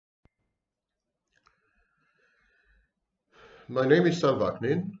My name is Sam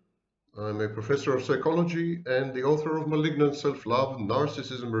Vaknin. I'm a professor of psychology and the author of Malignant Self-Love,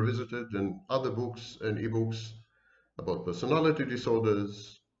 Narcissism Revisited, and other books and ebooks about personality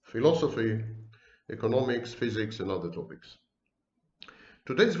disorders, philosophy, economics, physics, and other topics.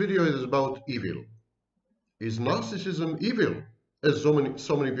 Today's video is about evil. Is narcissism evil, as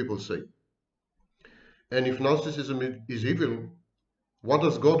so many people say? And if narcissism is evil, what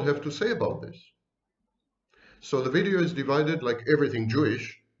does God have to say about this? So the video is divided, like everything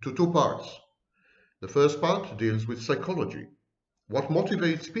Jewish, to two parts. The first part deals with psychology. What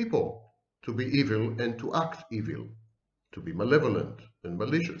motivates people to be evil and to act evil, to be malevolent and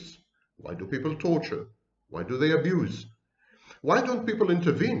malicious? Why do people torture? Why do they abuse? Why don't people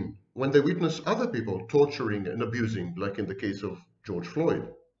intervene when they witness other people torturing and abusing, like in the case of George Floyd?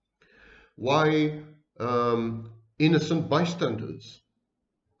 Why innocent bystanders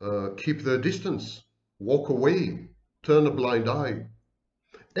keep their distance, walk away, turn a blind eye?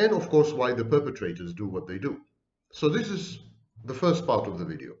 And of course, why the perpetrators do what they do. So this is the first part of the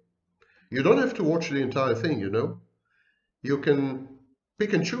video. You don't have to watch the entire thing, you know. You can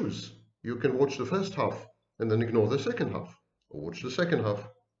pick and choose. You can watch the first half and then ignore the second half, or watch the second half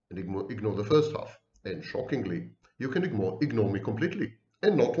and ignore the first half. And shockingly, you can ignore me completely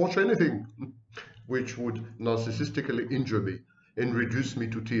and not watch anything, which would narcissistically injure me and reduce me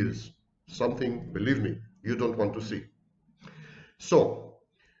to tears. Something, believe me, you don't want to see. So,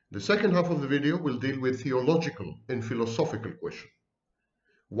 the second half of the video will deal with theological and philosophical questions.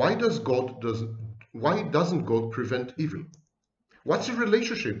 Why doesn't God prevent evil? What's the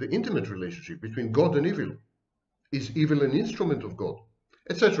relationship, the intimate relationship between God and evil? Is evil an instrument of God?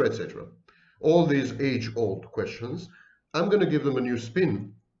 Etc., etc. All these age-old questions, I'm going to give them a new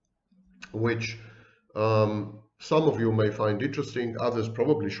spin, which some of you may find interesting, others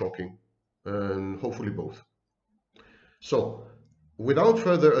probably shocking, and hopefully both. So, without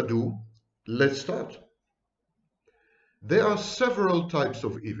further ado, let's start. There are several types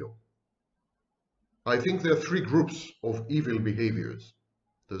of evil. I think there are three groups of evil behaviors.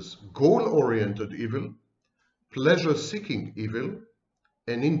 There's goal-oriented evil, pleasure-seeking evil,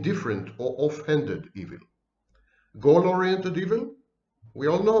 and indifferent or off-handed evil. Goal-oriented evil, we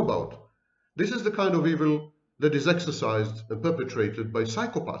all know about. This is the kind of evil that is exercised and perpetrated by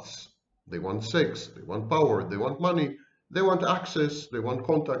psychopaths. They want sex, they want power, they want money, they want access, they want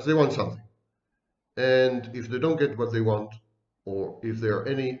contacts, they want something. And if they don't get what they want, or if there are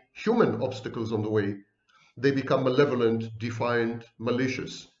any human obstacles on the way, they become malevolent, defiant,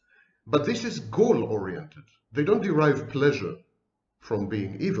 malicious. But this is goal-oriented. They don't derive pleasure from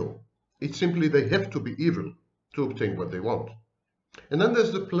being evil. It's simply they have to be evil to obtain what they want. And then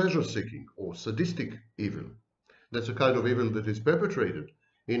there's the pleasure-seeking or sadistic evil. That's a kind of evil that is perpetrated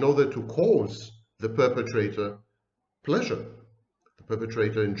in order to cause the perpetrator pleasure. The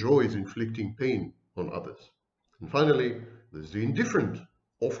perpetrator enjoys inflicting pain on others. And finally, there's the indifferent,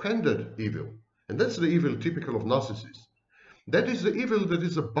 off-handed evil. And that's the evil typical of narcissists. That is the evil that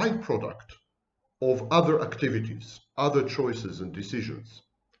is a byproduct of other activities, other choices and decisions,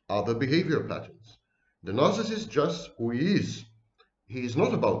 other behavior patterns. The narcissist is just who he is. He is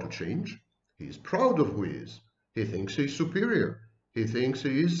not about to change. He is proud of who he is. He thinks he is superior. He thinks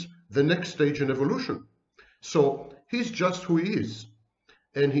he is the next stage in evolution. So he's just who he is.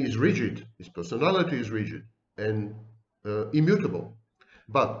 And he is rigid. His personality is rigid and immutable.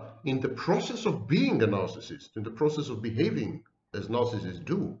 But in the process of being a narcissist, in the process of behaving as narcissists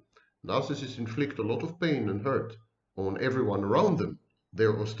do, narcissists inflict a lot of pain and hurt on everyone around them,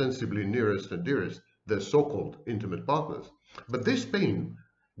 their ostensibly nearest and dearest, their so-called intimate partners. But this pain,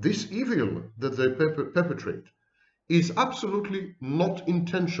 this evil that they perpetrate, is absolutely not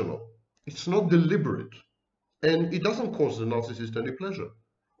intentional. It's not deliberate. And it doesn't cause the narcissist any pleasure.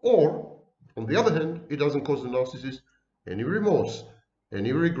 Or, on the other hand, it doesn't cause the narcissist any remorse,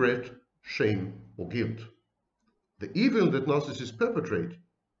 any regret, shame, or guilt. The evil that narcissists perpetrate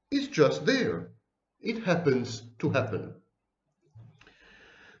is just there. It happens to happen.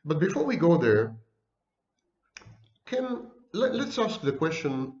 But before we go there, let's ask the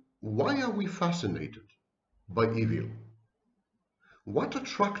question, why are we fascinated by evil? What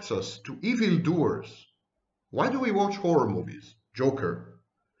attracts us to evildoers? Why do we watch horror movies? Joker.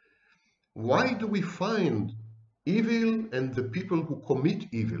 Why do we find evil and the people who commit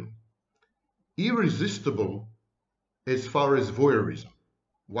evil irresistible as far as voyeurism?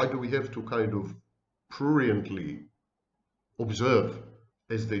 Why do we have to kind of pruriently observe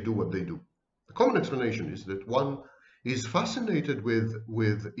as they do what they do? The common explanation is that one is fascinated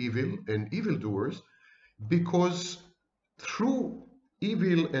with evil and evildoers because through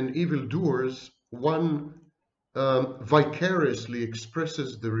evil and evildoers, one vicariously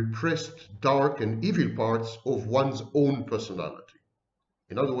expresses the repressed, dark, and evil parts of one's own personality.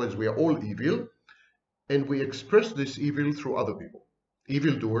 In other words, we are all evil, and we express this evil through other people.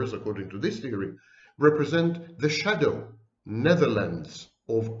 Evildoers, according to this theory, represent the shadow, netherlands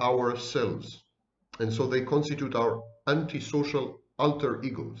of our selves, and so they constitute our antisocial alter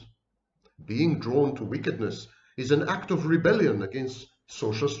egos. Being drawn to wickedness is an act of rebellion against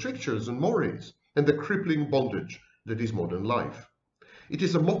social strictures and mores, and the crippling bondage that is modern life. It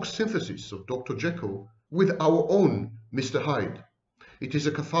is a mock synthesis of Dr. Jekyll with our own Mr. Hyde. It is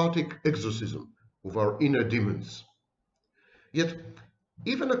a cathartic exorcism of our inner demons. Yet,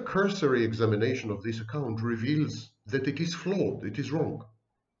 even a cursory examination of this account reveals that it is flawed, it is wrong.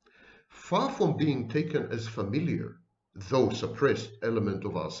 Far from being taken as familiar, though suppressed element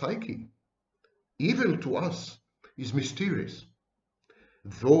of our psyche, evil to us is mysterious.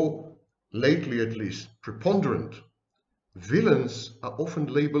 Though lately at least preponderant, villains are often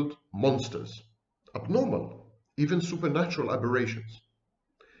labeled monsters, abnormal, even supernatural aberrations.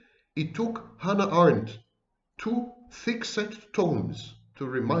 It took Hanna Arendt 2 thickset tomes to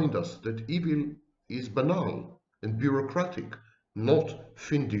remind us that evil is banal and bureaucratic, not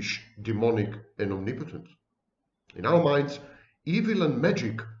fiendish, demonic, and omnipotent. In our minds, evil and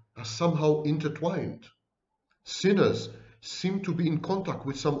magic are somehow intertwined. Sinners seem to be in contact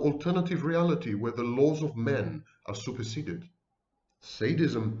with some alternative reality where the laws of men are superseded.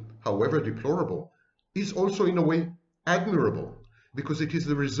 Sadism, however deplorable, is also in a way admirable because it is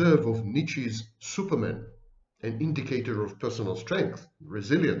the reserve of Nietzsche's Superman, an indicator of personal strength,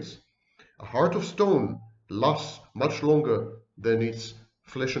 resilience. A heart of stone lasts much longer than its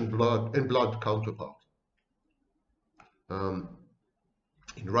flesh and blood counterpart. In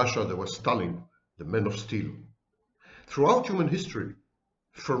Russia, there was Stalin, the man of steel. Throughout human history,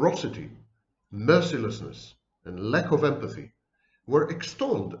 ferocity, mercilessness, and lack of empathy were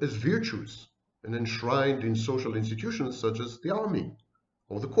extolled as virtues and enshrined in social institutions such as the army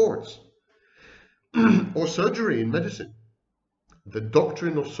or the courts or surgery in medicine. The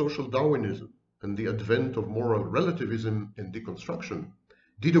doctrine of social Darwinism and the advent of moral relativism and deconstruction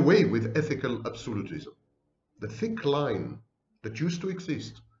did away with ethical absolutism. The thick line that used to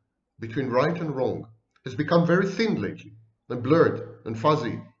exist between right and wrong has become very thin lately, and blurred and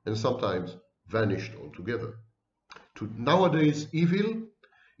fuzzy, and sometimes vanished altogether. Nowadays, evil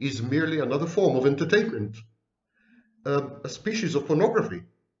is merely another form of entertainment, a species of pornography,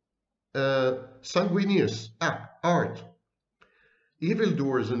 sanguineous art.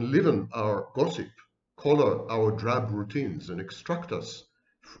 Evildoers enliven our gossip, color our drab routines, and extract us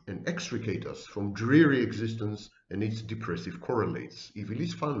and extricate us from dreary existence and its depressive correlates. Evil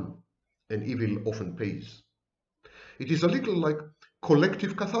is fun, and evil often pays. It is a little like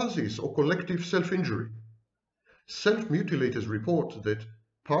collective catharsis or collective self-injury. Self-mutilators report that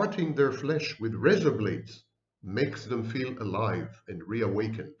parting their flesh with razor blades makes them feel alive and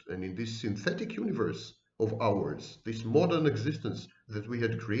reawakened. And in this synthetic universe of ours, this modern existence that we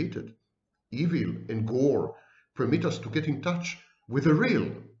had created, evil and gore permit us to get in touch with the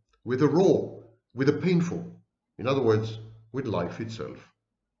real, with the raw, with the painful. In other words, with life itself.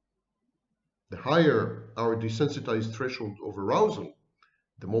 The higher our desensitized threshold of arousal,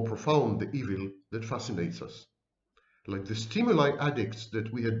 the more profound the evil that fascinates us. Like the stimuli addicts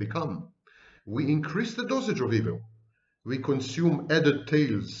that we had become, we increase the dosage of evil. We consume added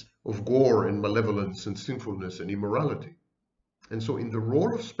tales of gore and malevolence and sinfulness and immorality. And so in the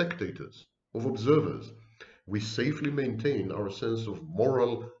role of spectators, of observers, we safely maintain our sense of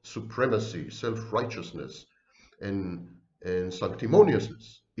moral supremacy, self-righteousness, and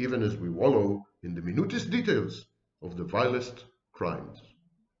sanctimoniousness, even as we wallow in the minutest details of the vilest crimes.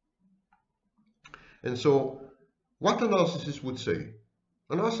 And so, what a narcissist would say?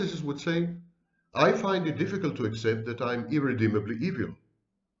 A narcissist would say, I find it difficult to accept that I'm irredeemably evil,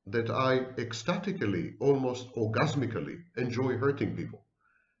 that I ecstatically, almost orgasmically, enjoy hurting people,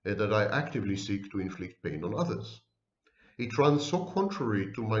 and that I actively seek to inflict pain on others. It runs so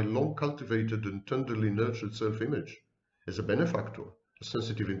contrary to my long-cultivated and tenderly nurtured self-image as a benefactor, a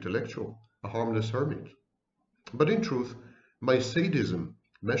sensitive intellectual, a harmless hermit. But in truth, my sadism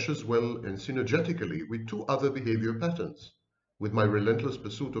meshes well and synergetically with two other behavior patterns, with my relentless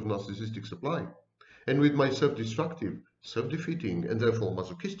pursuit of narcissistic supply, and with my self-destructive, self-defeating, and therefore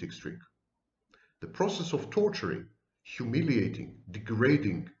masochistic streak. The process of torturing, humiliating,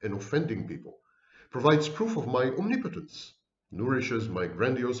 degrading, and offending people provides proof of my omnipotence, nourishes my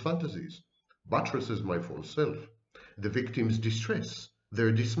grandiose fantasies, buttresses my false self. The victim's distress,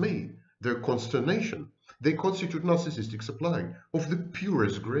 their dismay, their consternation, they constitute narcissistic supply of the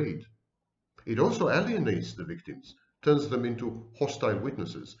purest grade. It also alienates the victims, turns them into hostile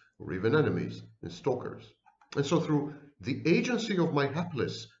witnesses, or even enemies and stalkers. And so through the agency of my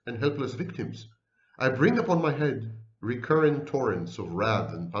hapless and helpless victims, I bring upon my head recurrent torrents of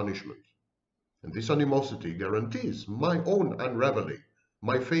wrath and punishment. And this animosity guarantees my own unraveling,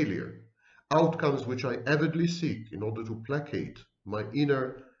 my failure, outcomes which I avidly seek in order to placate my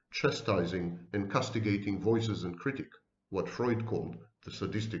inner chastising and castigating voices and critic, what Freud called the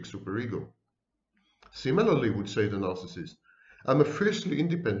sadistic superego. Similarly, would say the narcissist, I'm a fiercely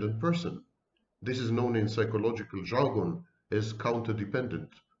independent person. This is known in psychological jargon as counterdependent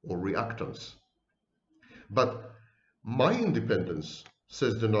or reactance. But my independence,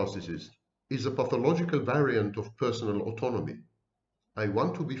 says the narcissist, is a pathological variant of personal autonomy. I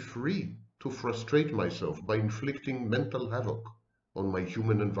want to be free to frustrate myself by inflicting mental havoc on my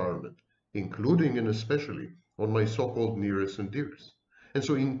human environment, including and especially on my so-called nearest and dearest. And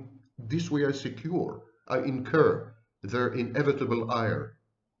so in this way I incur their inevitable ire.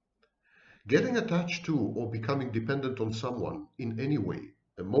 Getting attached to or becoming dependent on someone in any way,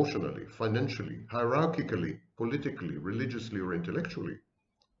 emotionally, financially, hierarchically, politically, religiously, or intellectually,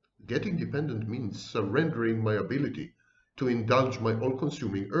 getting dependent means surrendering my ability to indulge my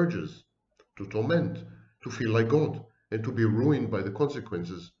all-consuming urges, to torment, to feel like God, and to be ruined by the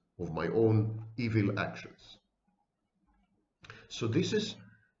consequences of my own evil actions. So this is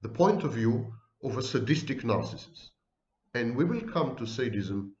the point of view of a sadistic narcissist. And we will come to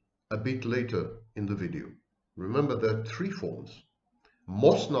sadism a bit later in the video. Remember, there are three forms.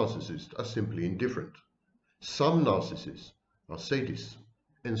 Most narcissists are simply indifferent. Some narcissists are sadists,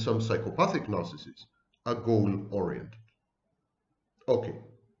 and some psychopathic narcissists are goal-oriented. Okay,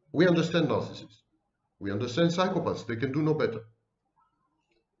 we understand narcissists. We understand psychopaths. They can do no better.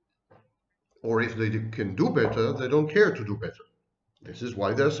 Or if they can do better, they don't care to do better. This is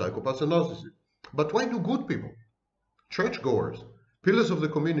why they're psychopaths and narcissists. But why do good people, churchgoers, pillars of the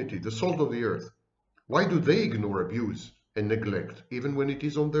community, the salt of the earth, why do they ignore abuse and neglect, even when it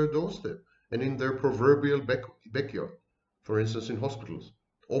is on their doorstep and in their proverbial backyard, for instance in hospitals,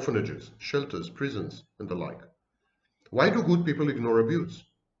 orphanages, shelters, prisons, and the like? Why do good people ignore abuse?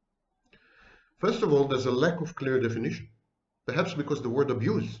 First of all, there's a lack of clear definition, perhaps because the word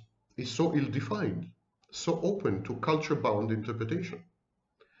abuse is so ill-defined, so open to culture-bound interpretation.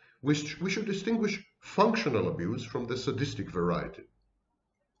 We should distinguish functional abuse from the sadistic variety.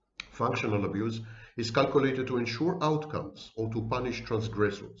 Functional abuse is calculated to ensure outcomes or to punish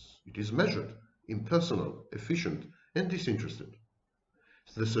transgressors. It is measured, impersonal, efficient, and disinterested.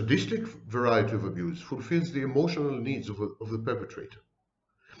 The sadistic variety of abuse fulfills the emotional needs of the perpetrator.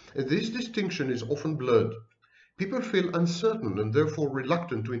 And this distinction is often blurred. People feel uncertain and therefore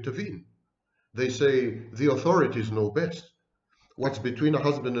reluctant to intervene. They say the authorities know best. What's between a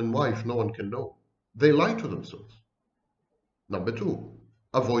husband and wife, no one can know. They lie to themselves. Number two,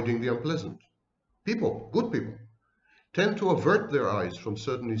 avoiding the unpleasant. People, good people, tend to avert their eyes from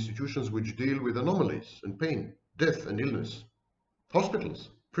certain institutions which deal with anomalies and pain, death and illness. Hospitals,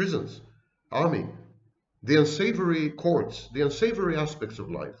 prisons, army, the unsavory courts, the unsavory aspects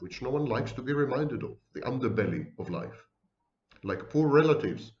of life which no one likes to be reminded of, the underbelly of life. Like poor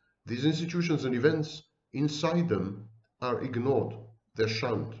relatives, these institutions and events inside them are ignored, they're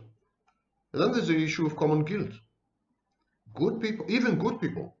shunned. And then there's the issue of common guilt. Good people, even good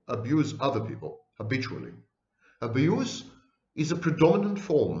people, abuse other people habitually. Abuse is a predominant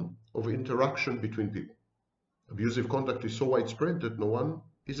form of interaction between people. Abusive conduct is so widespread that no one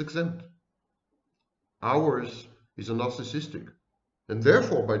is exempt. Ours is a narcissistic, and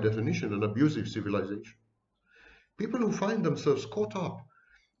therefore, by definition, an abusive civilization. People who find themselves caught up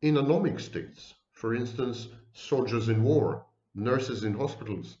in anomic states, for instance, soldiers in war, nurses in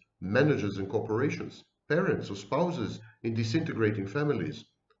hospitals, managers in corporations, parents or spouses in disintegrating families,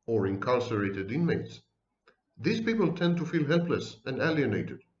 or incarcerated inmates. These people tend to feel helpless and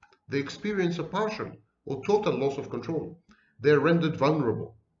alienated. They experience a partial or total loss of control. They are rendered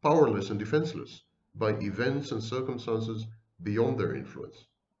vulnerable, powerless and defenseless by events and circumstances beyond their influence.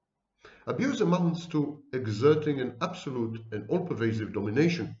 Abuse amounts to exerting an absolute and all-pervasive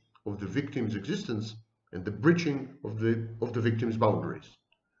domination of the victim's existence and the breaching of the victim's boundaries.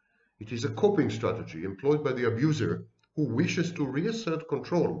 It is a coping strategy employed by the abuser who wishes to reassert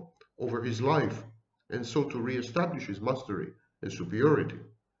control over his life and so to re-establish his mastery and superiority.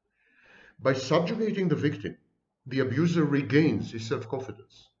 By subjugating the victim, the abuser regains his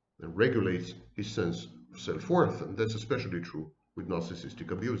self-confidence and regulates his sense of self-worth, and that's especially true with narcissistic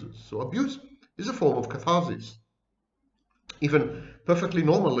abusers. So abuse is a form of catharsis. Even perfectly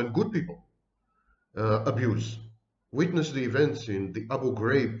normal and good people abuse. Witness the events in the Abu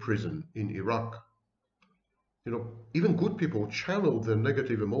Ghraib prison in Iraq. Even good people channel their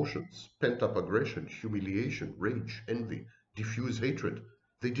negative emotions, pent-up aggression, humiliation, rage, envy, diffuse hatred.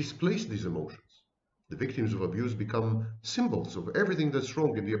 They displace these emotions. The victims of abuse become symbols of everything that's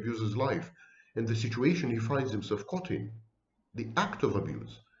wrong in the abuser's life and the situation he finds himself caught in. The act of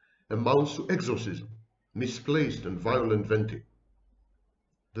abuse amounts to exorcism, misplaced and violent venting.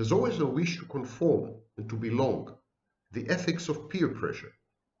 There's always a wish to conform and to belong, the ethics of peer pressure.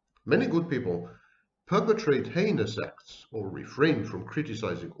 Many good people perpetrate heinous acts or refrain from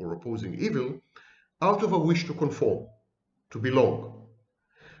criticizing or opposing evil out of a wish to conform, to belong.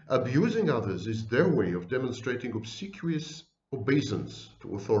 Abusing others is their way of demonstrating obsequious obeisance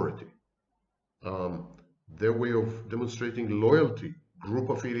to authority, their way of demonstrating loyalty, group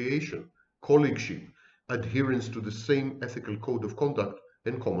affiliation, colleagueship, adherence to the same ethical code of conduct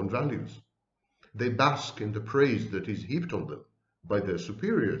and common values. They bask in the praise that is heaped on them by their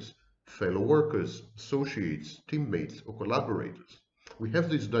superiors, fellow workers, associates, teammates, or collaborators. We have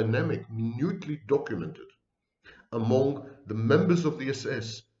this dynamic minutely documented among the members of the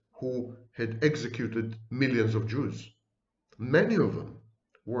SS who had executed millions of Jews. Many of them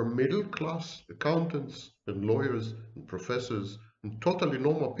were middle-class accountants and lawyers and professors and totally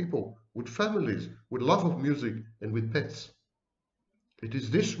normal people with families, with love of music and with pets. It is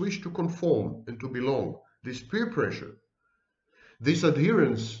this wish to conform and to belong, this peer pressure, this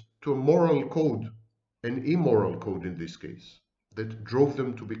adherence to a moral code, an immoral code in this case, that drove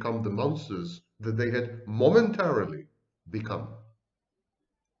them to become the monsters that they had momentarily become.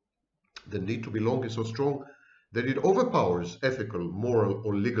 The need to belong is so strong that it overpowers ethical, moral,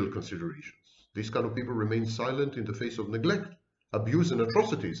 or legal considerations. These kind of people remain silent in the face of neglect, abuse, and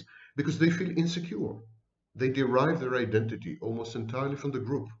atrocities because they feel insecure. They derive their identity almost entirely from the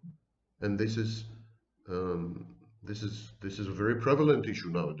group, and this is a very prevalent issue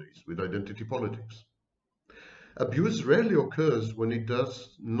nowadays with identity politics. Abuse rarely occurs when it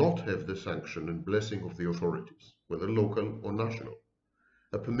does not have the sanction and blessing of the authorities, whether local or national.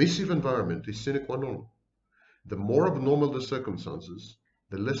 A permissive environment is sine qua non. The more abnormal the circumstances,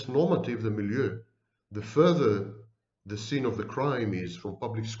 the less normative the milieu, the further the scene of the crime is from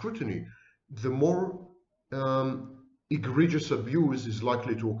public scrutiny, the more egregious abuse is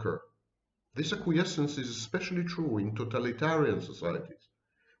likely to occur. This acquiescence is especially true in totalitarian societies,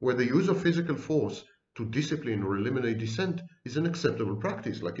 where the use of physical force to discipline or eliminate dissent is an acceptable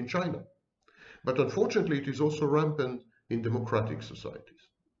practice, like in China. But unfortunately, it is also rampant in democratic societies.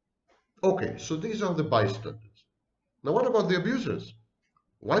 Okay, so these are the bystanders. Now, what about the abusers?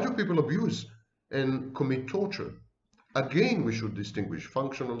 Why do people abuse and commit torture? Again, we should distinguish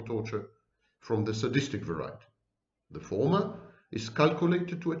functional torture from the sadistic variety. The former is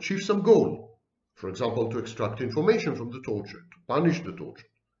calculated to achieve some goal, for example, to extract information from the torture, to punish the torture.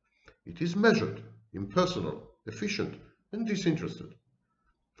 It is measured, impersonal, efficient, and disinterested.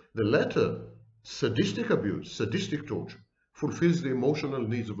 The latter, sadistic abuse, sadistic torture, fulfills the emotional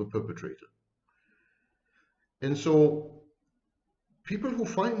needs of a perpetrator. And so, people who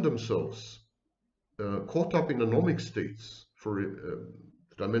find themselves caught up in anomic states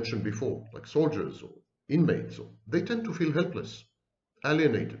that I mentioned before, like soldiers or inmates, they tend to feel helpless,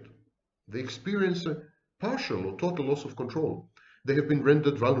 alienated. They experience a partial or total loss of control. They have been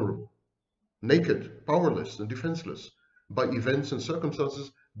rendered vulnerable, naked, powerless, and defenseless by events and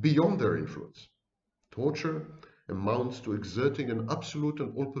circumstances beyond their influence. Torture amounts to exerting an absolute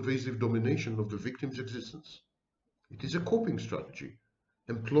and all-pervasive domination of the victim's existence. It is a coping strategy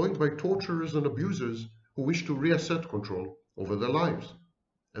employed by torturers and abusers who wish to reassert control over their lives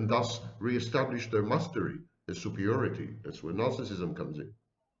and thus re-establish their mastery and superiority. That's where narcissism comes in.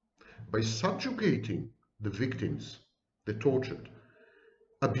 By subjugating the victims, the tortured,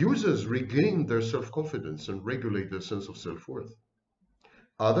 abusers regain their self-confidence and regulate their sense of self-worth.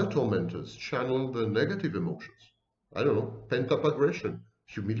 Other tormentors channel the negative emotions. I don't know, pent-up aggression,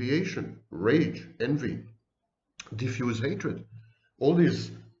 humiliation, rage, envy, diffuse hatred, all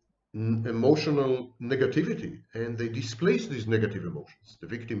these emotional negativity, and they displace these negative emotions. The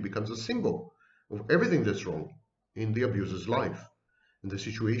victim becomes a symbol of everything that's wrong in the abuser's life and the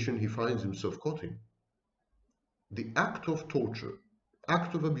situation he finds himself caught in. The act of torture,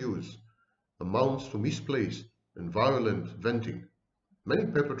 act of abuse, amounts to misplaced and violent venting. Many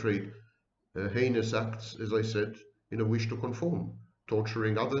perpetrate heinous acts, as I said, in a wish to conform.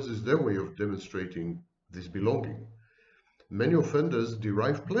 Torturing others is their way of demonstrating this belonging. Many offenders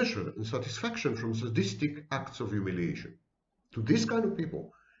derive pleasure and satisfaction from sadistic acts of humiliation. To these kind of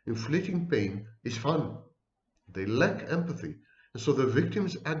people, inflicting pain is fun. They lack empathy And so the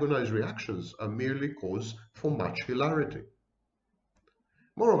victim's agonized reactions are merely cause for much hilarity.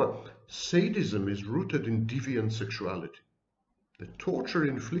 Moreover, sadism is rooted in deviant sexuality. The torture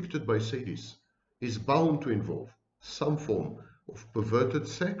inflicted by sadists is bound to involve some form of perverted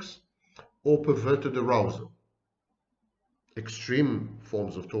sex or perverted arousal. Extreme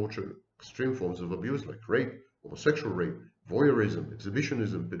forms of torture, extreme forms of abuse like rape, homosexual rape, voyeurism,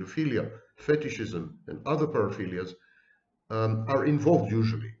 exhibitionism, pedophilia, fetishism, and other paraphilias are involved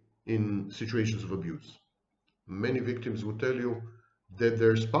usually in situations of abuse. Many victims will tell you that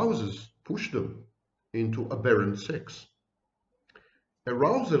their spouses push them into aberrant sex.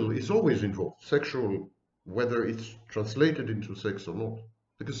 Arousal is always involved, sexual, whether it's translated into sex or not,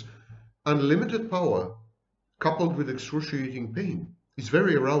 because unlimited power coupled with excruciating pain is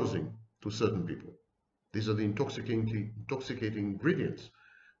very arousing to certain people. These are the intoxicating ingredients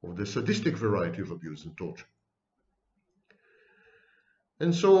of the sadistic variety of abuse and torture.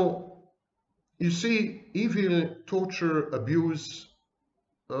 And so, you see, evil, torture, abuse,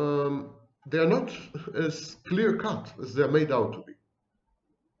 they are not as clear-cut as they are made out to be.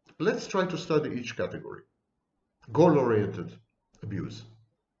 Let's try to study each category. Goal-oriented abuse.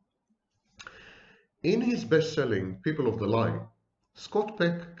 In his best-selling People of the Lie, Scott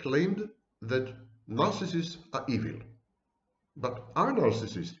Peck claimed that narcissists are evil. But are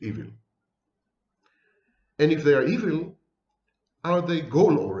narcissists evil? And if they are evil, are they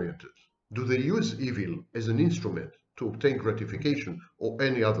goal-oriented? Do they use evil as an instrument to obtain gratification or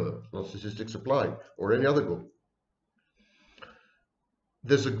any other narcissistic supply or any other goal?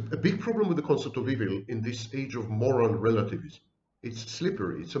 There's a big problem with the concept of evil in this age of moral relativism. It's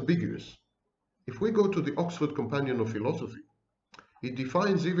slippery, it's ambiguous. If we go to the Oxford Companion of Philosophy, it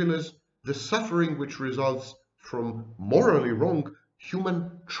defines evil as the suffering which results from morally wrong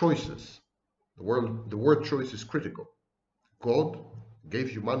human choices. The word choice is critical. God gave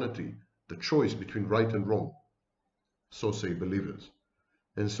humanity the choice between right and wrong, so say believers.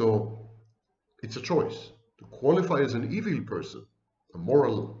 And so it's a choice. To qualify as an evil person, a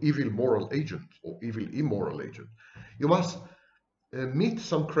evil moral agent or evil immoral agent, you must meet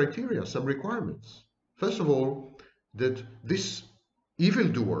some criteria, some requirements. First of all, that this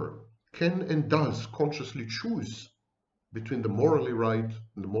evildoer can and does consciously choose between the morally right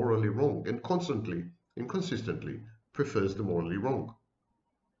and the morally wrong, and constantly and consistently prefers the morally wrong.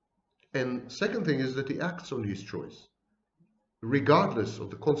 And second thing is that he acts on his choice, regardless of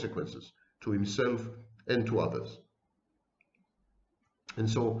the consequences to himself and to others. And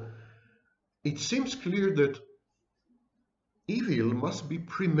so it seems clear that evil must be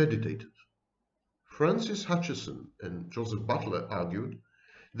premeditated. Francis Hutcheson and Joseph Butler argued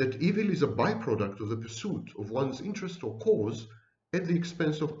that evil is a byproduct of the pursuit of one's interest or cause at the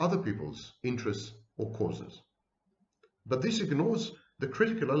expense of other people's interests or causes. But this ignores the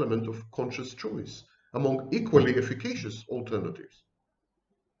critical element of conscious choice among equally efficacious alternatives.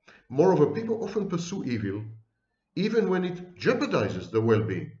 Moreover, people often pursue evil even when it jeopardizes their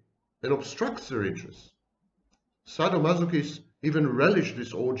well-being and obstructs their interests. Sadomasochists even relish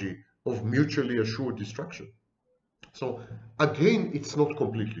this orgy of mutually assured destruction. So again, it's not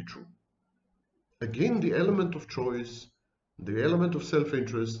completely true. Again, the element of choice, the element of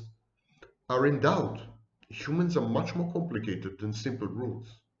self-interest are in doubt. Humans are much more complicated than simple rules.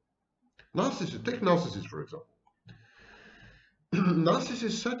 Take narcissists, for example.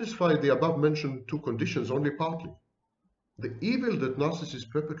 Narcissists satisfy the above-mentioned two conditions only partly. The evil that narcissists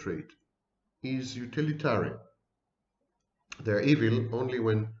perpetrate is utilitarian. They're evil only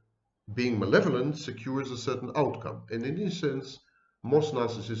when being malevolent secures a certain outcome. And in this sense, most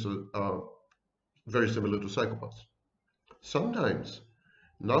narcissists are very similar to psychopaths. Sometimes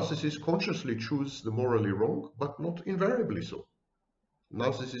narcissists consciously choose the morally wrong, but not invariably so.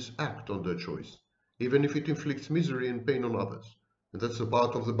 Narcissists act on their choice, even if it inflicts misery and pain on others. And that's a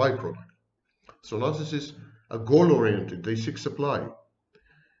part of the byproduct. So narcissists are goal-oriented, they seek supply,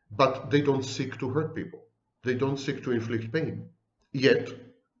 but they don't seek to hurt people. They don't seek to inflict pain. Yet,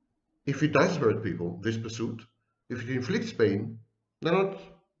 if it does hurt people, this pursuit, if it inflicts pain, they're not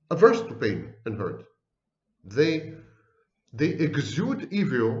averse to pain and hurt. They exude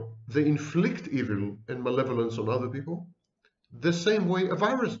evil, they inflict evil and malevolence on other people, the same way a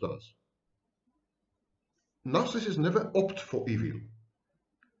virus does. Narcissists never opt for evil.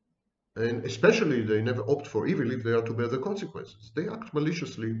 And especially they never opt for evil if they are to bear the consequences. They act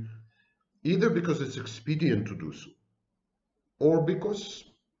maliciously either because it's expedient to do so, or because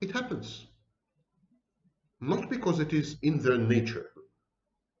it happens, not because it is in their nature.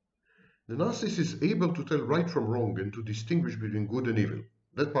 The narcissist is able to tell right from wrong and to distinguish between good and evil.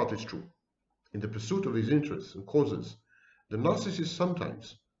 That part is true. In the pursuit of his interests and causes, The narcissist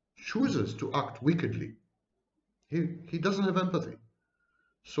sometimes chooses to act wickedly. He doesn't have empathy,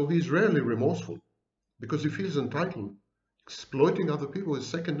 so he's rarely remorseful because he feels entitled. Exploiting other people is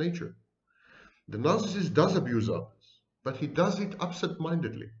second nature. The narcissist does abuse others, but he does it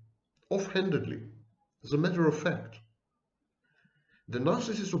absent-mindedly, offhandedly, as a matter of fact. The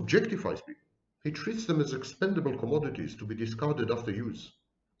narcissist objectifies people. He treats them as expendable commodities to be discarded after use.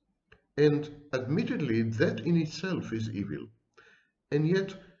 And admittedly, that in itself is evil. And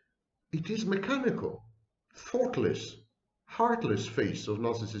yet, it is mechanical, thoughtless, heartless face of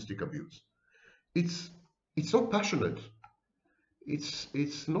narcissistic abuse. It's not passionate.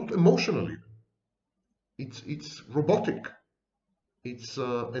 It's not emotional even. It's robotic.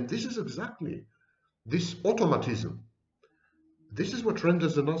 And this is exactly this automatism. This is what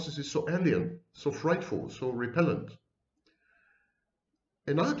renders the narcissist so alien, so frightful, so repellent.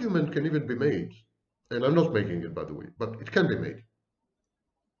 An argument can even be made, and I'm not making it by the way, but it can be made,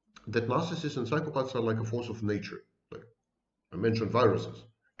 that narcissists and psychopaths are like a force of nature. Like I mentioned viruses,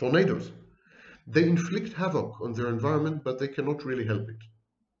 tornadoes. They inflict havoc on their environment, but they cannot really help it.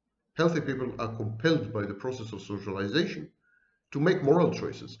 Healthy people are compelled by the process of socialization to make moral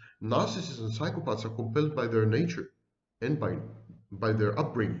choices. Narcissists and psychopaths are compelled by their nature and by their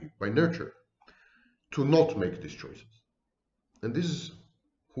upbringing, by nurture, to not make these choices. And this is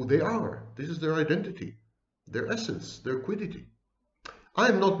who they are. This is their identity, their essence, their quiddity. I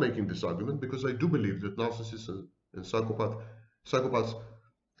am not making this argument because I do believe that narcissists and psychopaths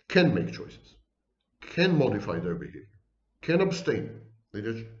can make choices, can modify their behavior, can abstain. They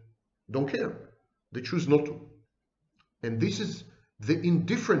just don't care. They choose not to. And this is the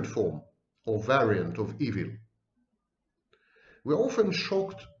indifferent form or variant of evil. We're often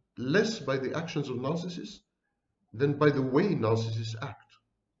shocked less by the actions of narcissists than by the way narcissists act.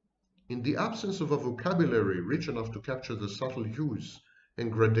 In the absence of a vocabulary rich enough to capture the subtle hues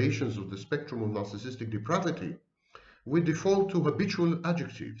and gradations of the spectrum of narcissistic depravity, we default to habitual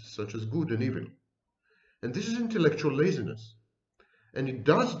adjectives such as good and evil. And this is intellectual laziness. And it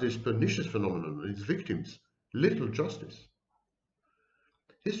does this pernicious phenomenon and its victims little justice.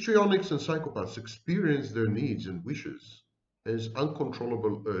 Histrionics and psychopaths experience their needs and wishes as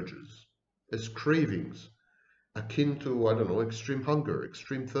uncontrollable urges, as cravings, akin to, I don't know, extreme hunger,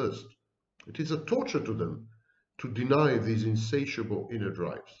 extreme thirst. It is a torture to them to deny these insatiable inner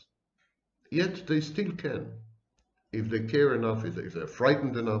drives. Yet they still can, if they care enough, if they're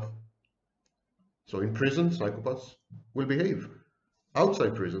frightened enough. So in prison, psychopaths will behave.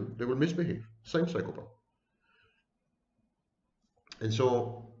 Outside prison, they will misbehave. Same psychopath. And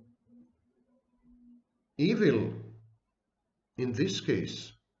so, evil, in this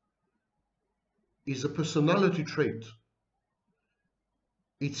case, is a personality trait.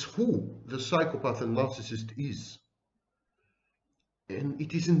 It's who the psychopath and narcissist is. And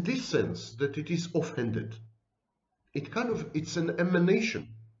it is in this sense that it is offhanded. It's an emanation.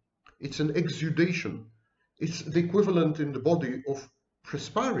 It's an exudation. It's the equivalent in the body of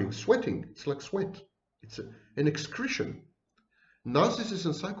perspiring, sweating. It's like sweat. It's an excretion. Narcissists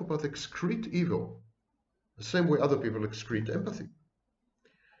and psychopaths excrete evil the same way other people excrete empathy.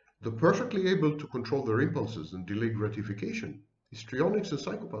 Though perfectly able to control their impulses and delay gratification, histrionics and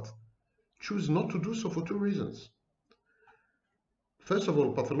psychopaths choose not to do so for two reasons. First of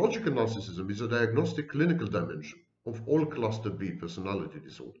all, pathological narcissism is a diagnostic clinical dimension of all cluster B personality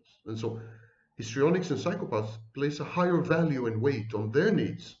disorders. And so histrionics and psychopaths place a higher value and weight on their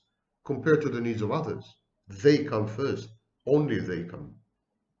needs compared to the needs of others. They come first. Only they come.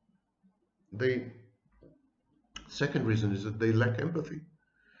 Second reason is that they lack empathy.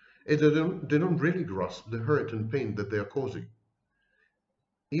 And they don't really grasp the hurt and pain that they are causing.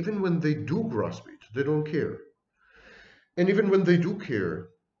 Even when they do grasp it, they don't care. And even when they do care,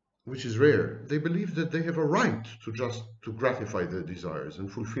 which is rare, they believe that they have a right to gratify their desires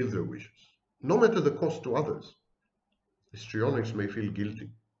and fulfill their wishes, no matter the cost to others. Histrionics may feel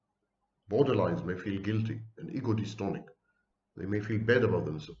guilty. Borderlines may feel guilty and ego-dystonic. They may feel bad about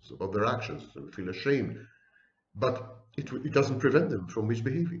themselves, about their actions, they may feel ashamed, but it doesn't prevent them from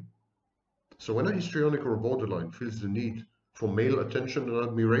misbehaving. So when a histrionic or a borderline feels the need for male attention and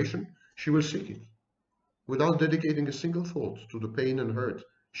admiration, she will seek it, without dedicating a single thought to the pain and hurt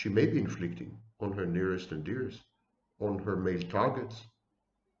she may be inflicting on her nearest and dearest, on her male targets.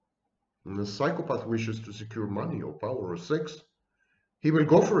 And the psychopath wishes to secure money or power or sex, he will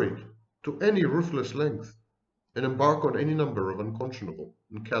go for it to any ruthless length and embark on any number of unconscionable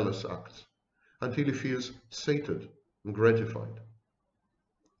and callous acts until he feels sated and gratified.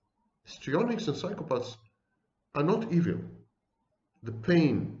 Histrionics and psychopaths are not evil. The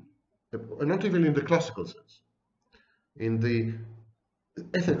pain, are not evil in the classical sense. in the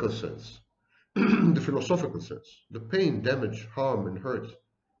ethical sense, the philosophical sense. The pain, damage, harm, and hurt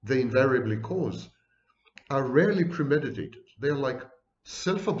they invariably cause are rarely premeditated. They are like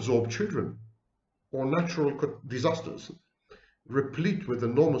self-absorbed children or natural disasters, replete with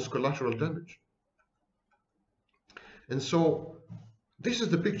enormous collateral damage. And so this is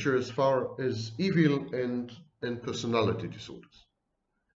the picture as far as evil and personality disorders.